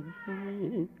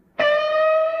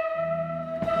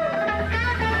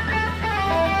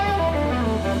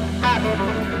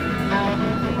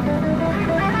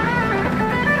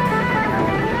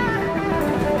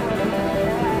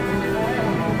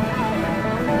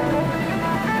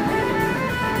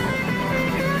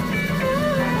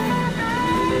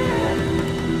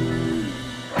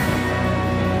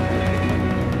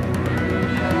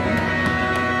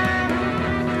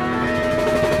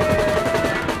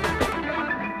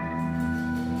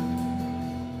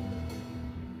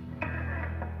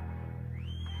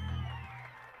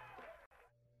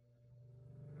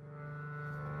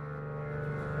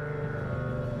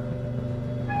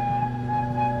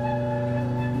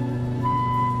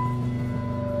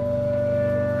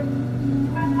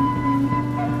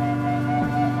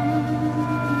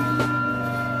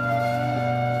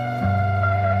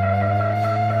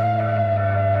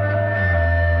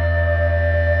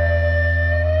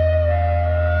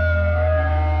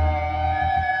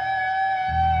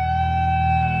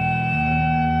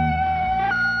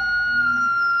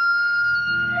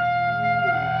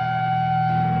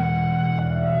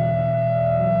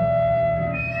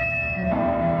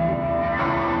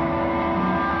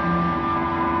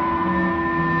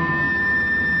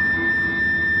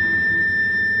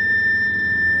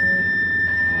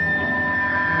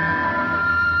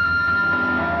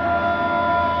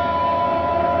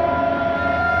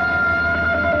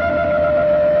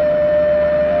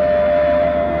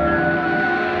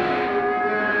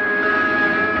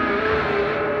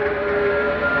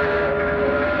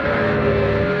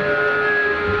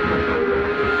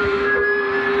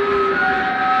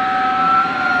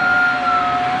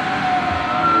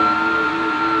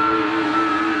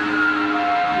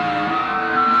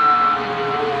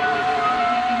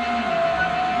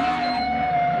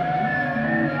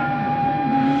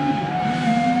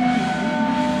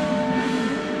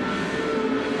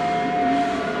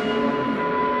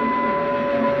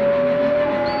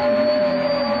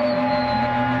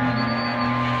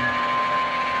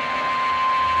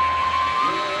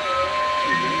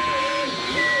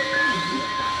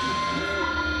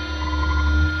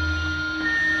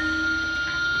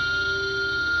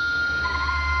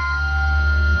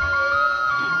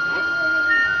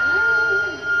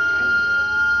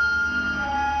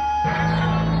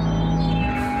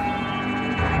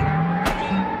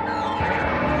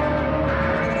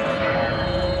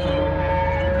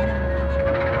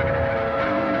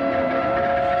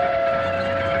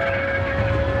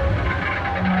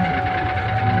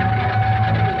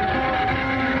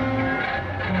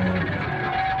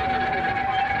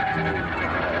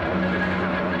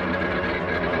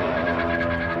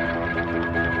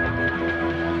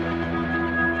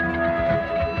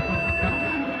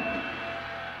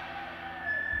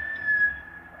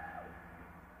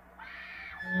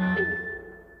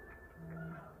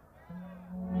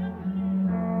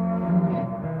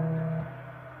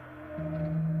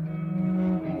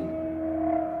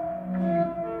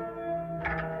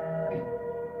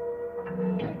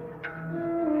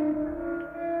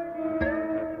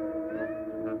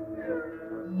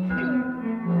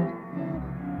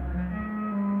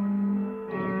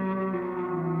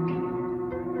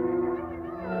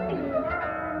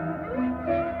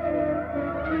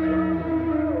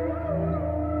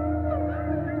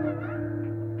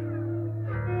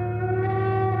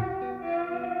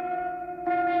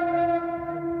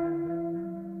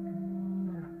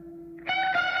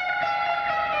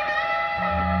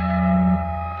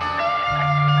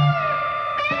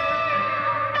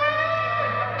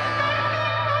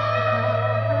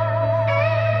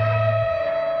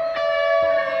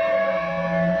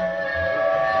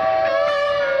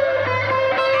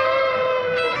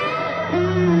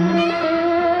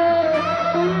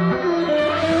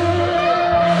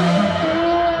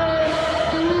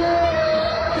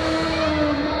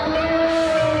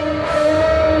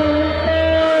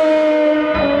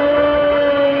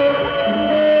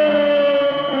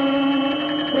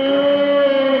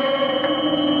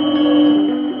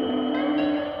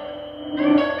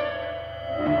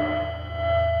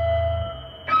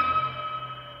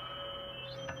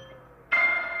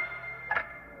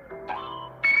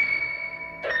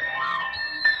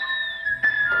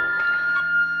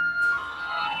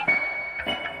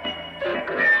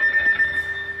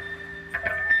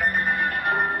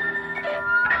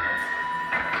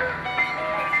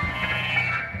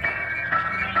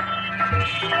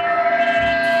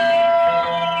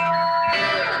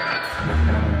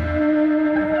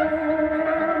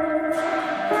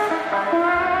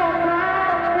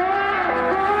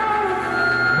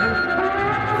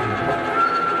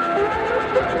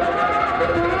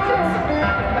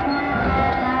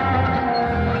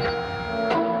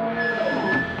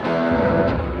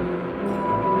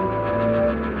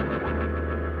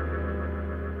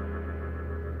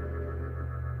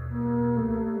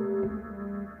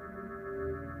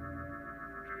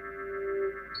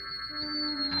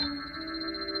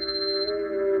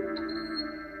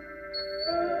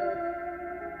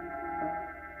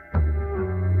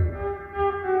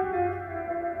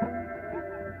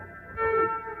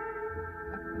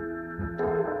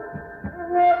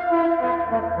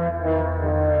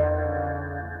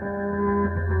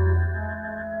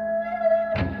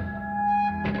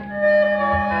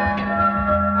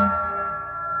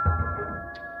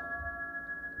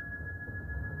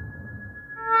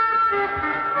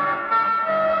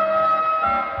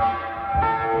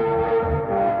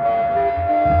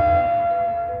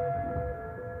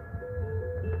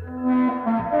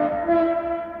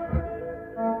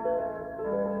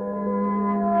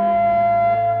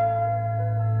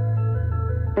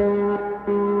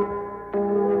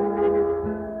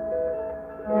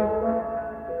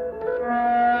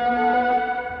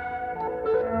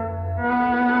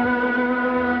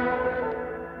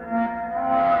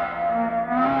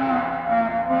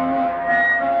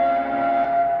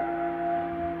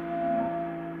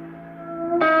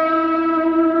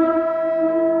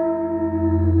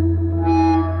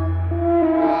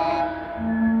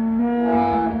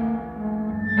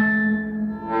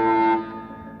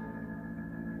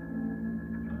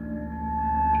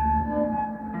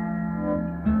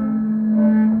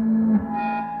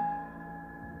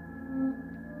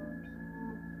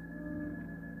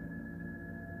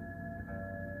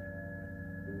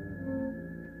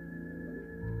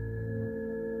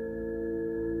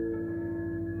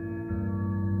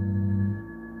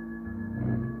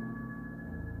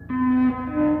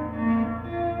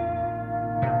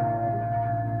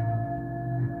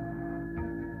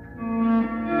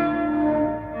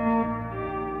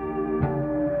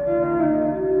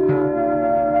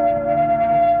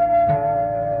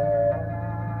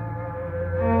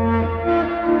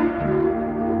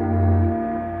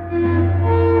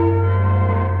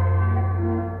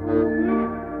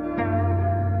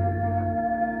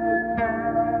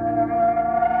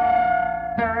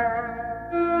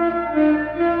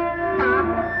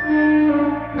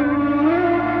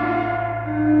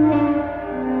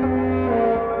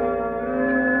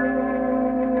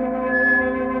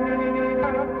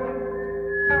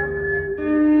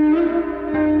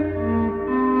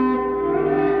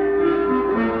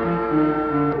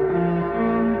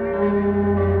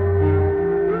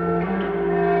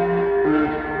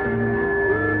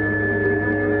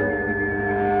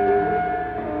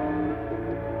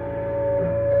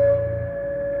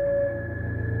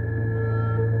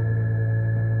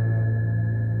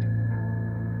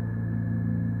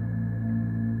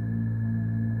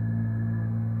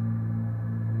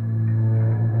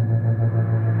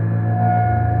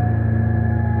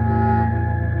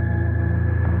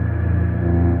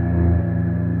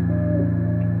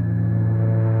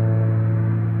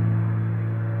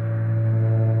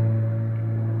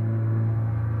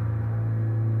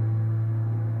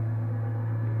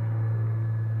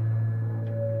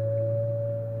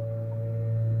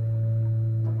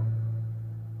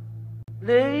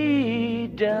 Lay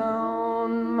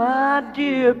down, my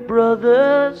dear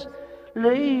brothers,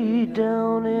 lay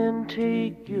down and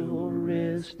take your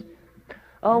rest.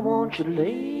 I want you to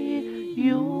lay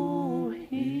your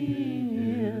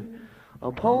head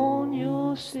upon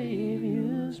your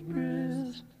Savior's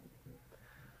breast.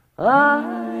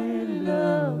 I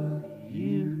love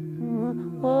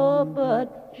you, oh,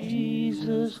 but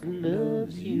Jesus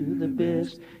loves you the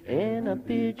best, and I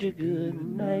bid you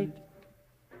good night.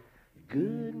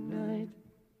 Good night.